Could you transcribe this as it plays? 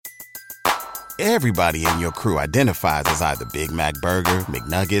Everybody in your crew identifies as either Big Mac Burger,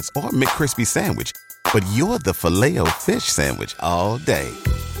 McNuggets, or McCrispy Sandwich. But you're the Filet-O-Fish Sandwich all day.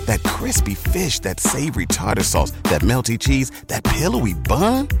 That crispy fish, that savory tartar sauce, that melty cheese, that pillowy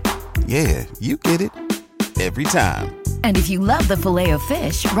bun. Yeah, you get it. Every time. And if you love the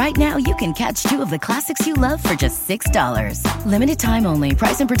Filet-O-Fish, right now you can catch two of the classics you love for just $6. Limited time only.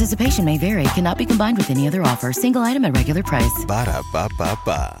 Price and participation may vary. Cannot be combined with any other offer. Single item at regular price.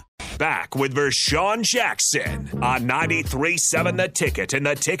 Ba-da-ba-ba-ba. Back with Vershawn Jackson on 93.7 The Ticket and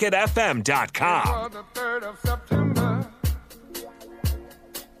theticketfm.com. The 3rd of September,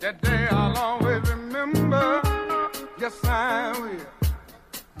 that day I'll always remember. Yes, I will.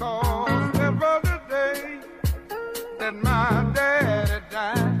 'Cause that was the day that my daddy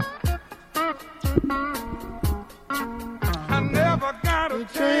died. I never got a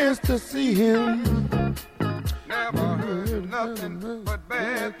chance to see him. Never heard nothing but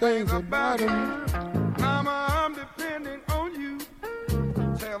bad things about him. Mama, I'm depending on you.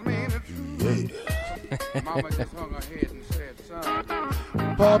 Tell me the truth. Yeah. Mama just hung her head and said, son,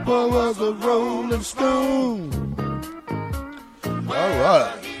 Papa was a rolling stone. All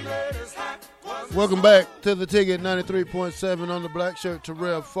right. Welcome back to the Ticket 93.7 on the black shirt,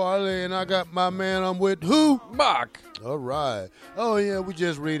 Terrell Farley, and I got my man. I'm with who? Bach. All right. Oh yeah, we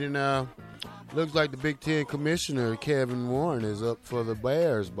just reading now. Looks like the Big Ten commissioner, Kevin Warren, is up for the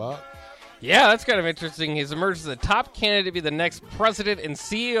Bears, Bach. Yeah, that's kind of interesting. He's emerged as the top candidate to be the next president and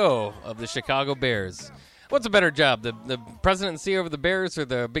CEO of the Chicago Bears. What's a better job, the president and CEO of the Bears or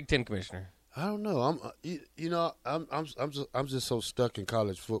the Big Ten commissioner? I don't know. I'm just so stuck in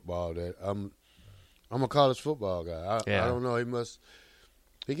college football that I'm a college football guy. I don't know.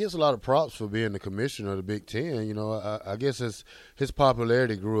 He gets a lot of props for being the commissioner of the Big Ten. You know, I guess his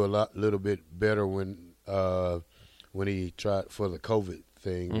popularity grew a little bit better when he tried for the COVID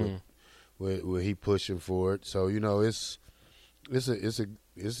thing, where he pushing for it. So you know, it's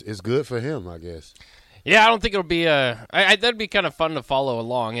good for him, I guess. Yeah, I don't think it'll be that'd be kind of fun to follow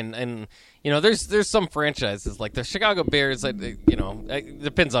along, and you know, there's some franchises like the Chicago Bears. You know, it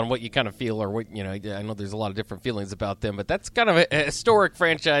depends on what you kind of feel or what you know. I know there's a lot of different feelings about them, but that's kind of a historic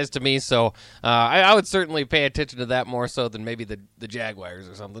franchise to me. So I would certainly pay attention to that more so than maybe the Jaguars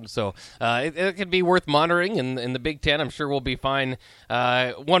or something. So it could be worth monitoring, and in the Big Ten, I'm sure we'll be fine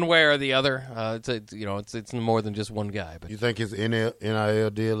one way or the other. It's more than just one guy. But you think his NIL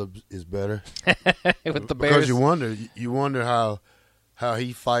deal is better with the Bears? Because you wonder how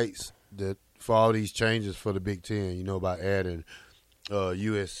he fights for all these changes for the Big Ten, you know, by adding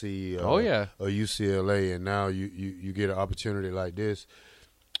USC or UCLA, and now you get an opportunity like this.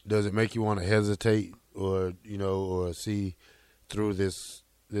 Does it make you want to hesitate or see through this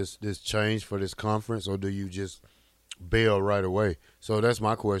change for this conference, or do you just bail right away? So that's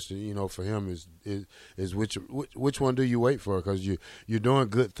my question, you know, for him is which one do you wait for? Because you're doing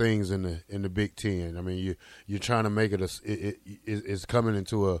good things in the Big Ten. I mean, you're trying to make it it's coming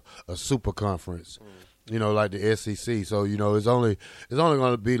into a super conference, you know, like the SEC. So you know, it's only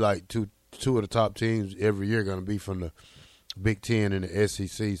going to be like two of the top teams every year going to be from the Big Ten and the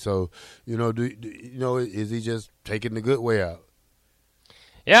SEC. So you know, is he just taking the good way out?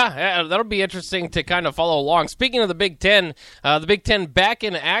 Yeah, that'll be interesting to kind of follow along. Speaking of the Big Ten back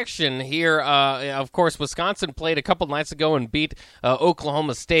in action here. Of course, Wisconsin played a couple nights ago and beat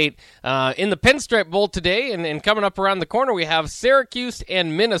Oklahoma State in the Pinstripe Bowl today. And coming up around the corner, we have Syracuse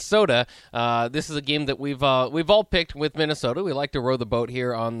and Minnesota. This is a game that we've all picked with Minnesota. We like to row the boat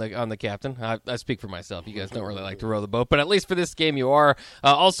here on the captain. I speak for myself. You guys don't really like to row the boat, but at least for this game, you are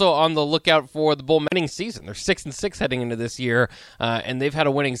also on the lookout for the bowl winning season. They're 6-6 heading into this year, and they've had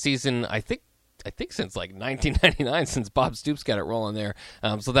a winning season, I think since like 1999, since Bob Stoops got it rolling there.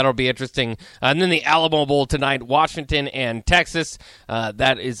 So that'll be interesting. And then the Alamo Bowl tonight, Washington and Texas.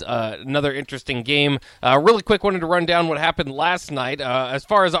 That is another interesting game. Really quick, wanted to run down what happened last night. As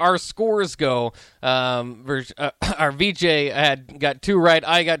far as our scores go, our VJ got 2 right,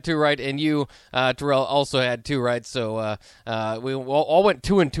 I got 2 right, and you, Terrell, also had 2 right. So we all went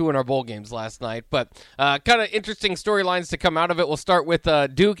 2-2 in our bowl games last night. But kind of interesting storylines to come out of it. We'll start with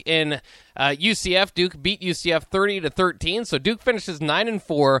Duke and UCF. Duke beat UCF 30-13, so Duke finishes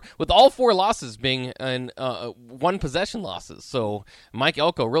 9-4 with all 4 losses being in one possession losses. So Mike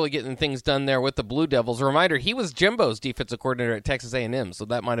Elko really getting things done there with the Blue Devils. A reminder, he was Jimbo's defensive coordinator at Texas A&M, so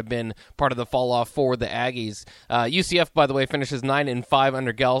that might have been part of the fall off for the Aggies. UCF, by the way, finishes 9-5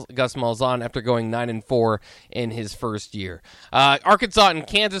 under Gus Malzahn after going 9-4 in his first year. Arkansas and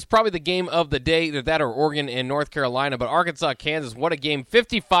Kansas, probably the game of the day, either that or Oregon and North Carolina. But Arkansas, Kansas, what a game!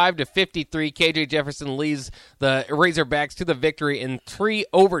 55-53. 53. KJ Jefferson leads the Razorbacks to the victory in 3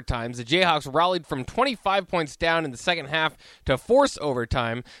 overtimes. The Jayhawks rallied from 25 points down in the second half to force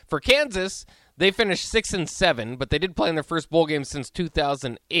overtime. For Kansas, they finished 6-7, but they did play in their first bowl game since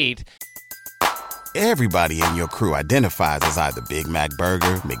 2008. Everybody in your crew identifies as either Big Mac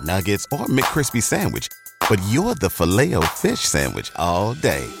Burger, McNuggets, or McCrispy Sandwich. But you're the Filet-O-Fish Sandwich all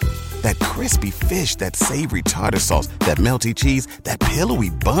day. That crispy fish, that savory tartar sauce, that melty cheese, that pillowy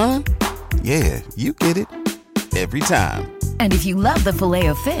bun. Yeah, you get it. Every time. And if you love the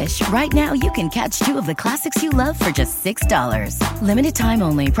Filet-O-Fish, right now you can catch 2 of the classics you love for just $6. Limited time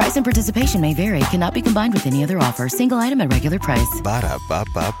only. Price and participation may vary. Cannot be combined with any other offer. Single item at regular price.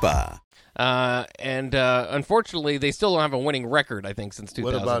 Ba-da-ba-ba-ba. Unfortunately, they still don't have a winning record, I think, since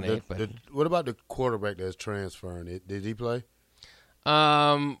 2008. What about the quarterback that's transferring? Did he play?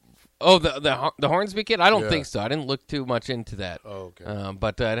 The Hornsby kid? I don't think so. I didn't look too much into that. Oh, okay.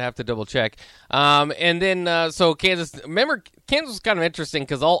 But I'd have to double check. And then so Kansas. Remember, Kansas was kind of interesting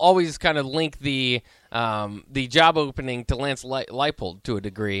because I'll always kind of link the job opening to Lance Leipold to a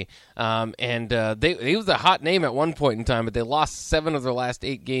degree. He was a hot name at one point in time, but they lost 7 of their last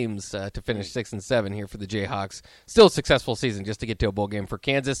 8 games to finish 6-7 here for the Jayhawks. Still a successful season just to get to a bowl game for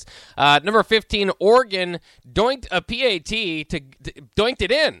Kansas. Number 15, Oregon doinked a PAT doinked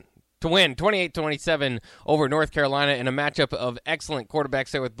it in to win 28-27 over North Carolina in a matchup of excellent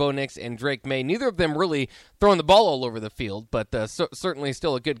quarterbacks there with Bo Nix and Drake May. Neither of them really throwing the ball all over the field, but certainly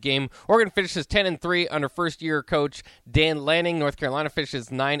still a good game. Oregon finishes 10-3 under first-year coach Dan Lanning. North Carolina finishes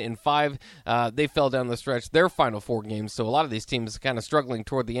 9-5. They fell down the stretch their final 4 games, so a lot of these teams kind of struggling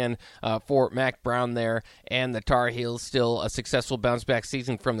toward the end for Mac Brown there, and the Tar Heels still a successful bounce-back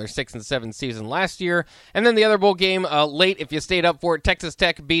season from their 6-7 season last year. And then the other bowl game late, if you stayed up for it, Texas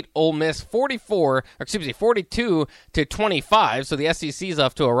Tech beat Ole Miss 42-25. So the SEC's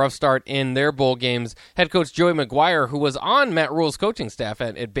off to a rough start in their bowl games. Head coach Joey McGuire, who was on Matt Rule's coaching staff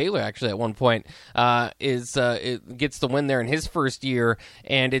at Baylor actually at one point, gets the win there in his first year.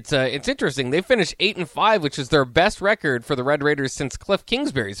 And it's interesting. They finished 8-5, which is their best record for the Red Raiders since Cliff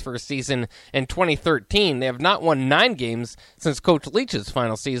Kingsbury's first season in 2013. They have not won 9 games since Coach Leach's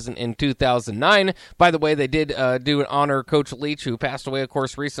final season in 2009. By the way, they did do an honor Coach Leach, who passed away, of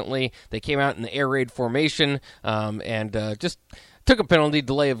course, recently. They came out in the air raid formation and just took a penalty,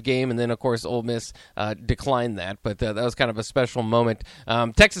 delay of game, and then, of course, Ole Miss declined that. But that was kind of a special moment.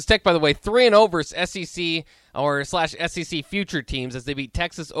 Texas Tech, by the way, 3-0 versus SEC or /SEC future teams as they beat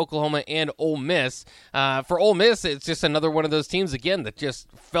Texas, Oklahoma, and Ole Miss. For Ole Miss, it's just another one of those teams, again, that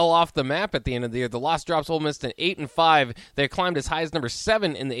just fell off the map at the end of the year. The loss drops Ole Miss to 8-5. They climbed as high as number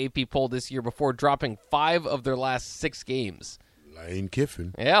 7 in the AP poll this year before dropping 5 of their last 6 games. Lane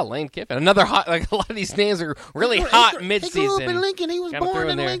Kiffin. Yeah, Lane Kiffin. Another hot, like a lot of these names are really hot midseason. He grew up in Lincoln. He was born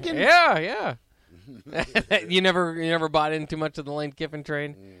in Lincoln. Yeah. You never bought in too much of the Lane Kiffin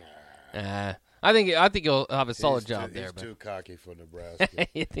train? Nah. I think he'll have a solid job there. He's too cocky for Nebraska.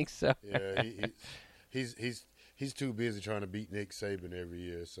 You think so? Yeah, he's too busy trying to beat Nick Saban every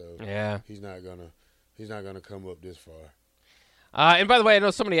year, so yeah, he's not gonna come up this far. And by the way, I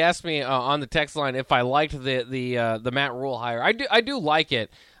know somebody asked me on the text line if I liked the Matt Rule hire. I do like it.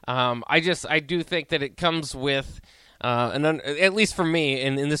 I do think that it comes with. At least for me,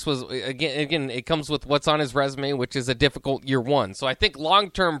 and this was, again, it comes with what's on his resume, which is a difficult year one. So I think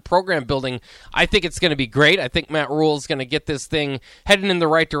long-term program building, I think it's going to be great. I think Matt Rule is going to get this thing heading in the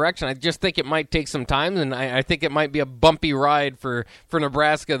right direction. I just think it might take some time, and I think it might be a bumpy ride for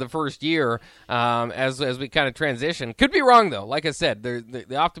Nebraska the first year as we kind of transition. Could be wrong, though. Like I said,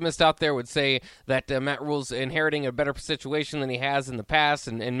 the optimist out there would say that Matt Rule's inheriting a better situation than he has in the past,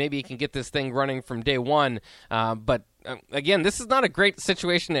 and maybe he can get this thing running from day one. But again, this is not a great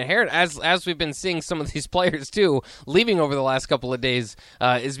situation to inherit, as we've been seeing some of these players, too, leaving over the last couple of days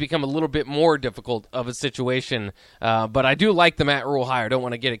has become a little bit more difficult of a situation. But I do like the Matt Rule hire. I don't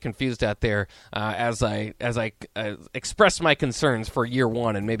want to get it confused out there as I express my concerns for year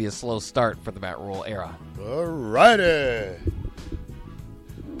one and maybe a slow start for the Matt Rule era. All righty.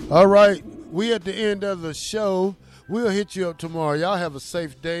 All right, we at the end of the show. We'll hit you up tomorrow. Y'all have a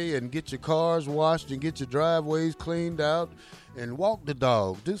safe day and get your cars washed and get your driveways cleaned out and walk the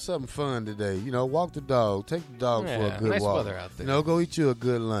dog. Do something fun today. Walk the dog. Take the dog for a good nice walk. Weather out there. Go eat you a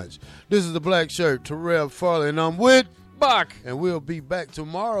good lunch. This is the Black Shirt, Terrell Farley, and I'm with Buck. And we'll be back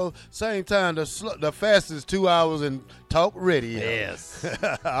tomorrow, same time, the fastest 2 hours in talk radio. Yes.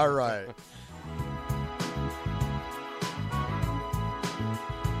 All right.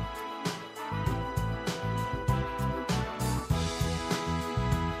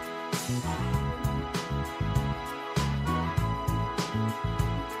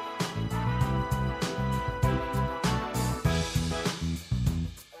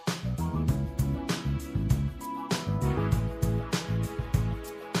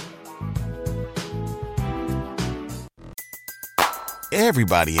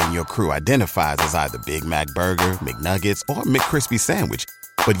 Everybody in your crew identifies as either Big Mac Burger, McNuggets, or McCrispy Sandwich.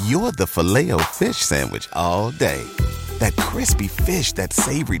 But you're the Filet-O-Fish Sandwich all day. That crispy fish, that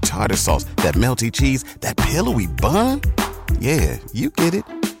savory tartar sauce, that melty cheese, that pillowy bun. Yeah, you get it.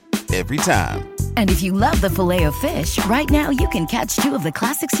 Every time. And if you love the Filet-O-Fish, right now you can catch 2 of the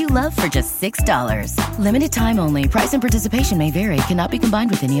classics you love for just $6. Limited time only. Price and participation may vary. Cannot be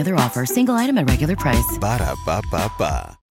combined with any other offer. Single item at regular price. Ba-da-ba-ba-ba.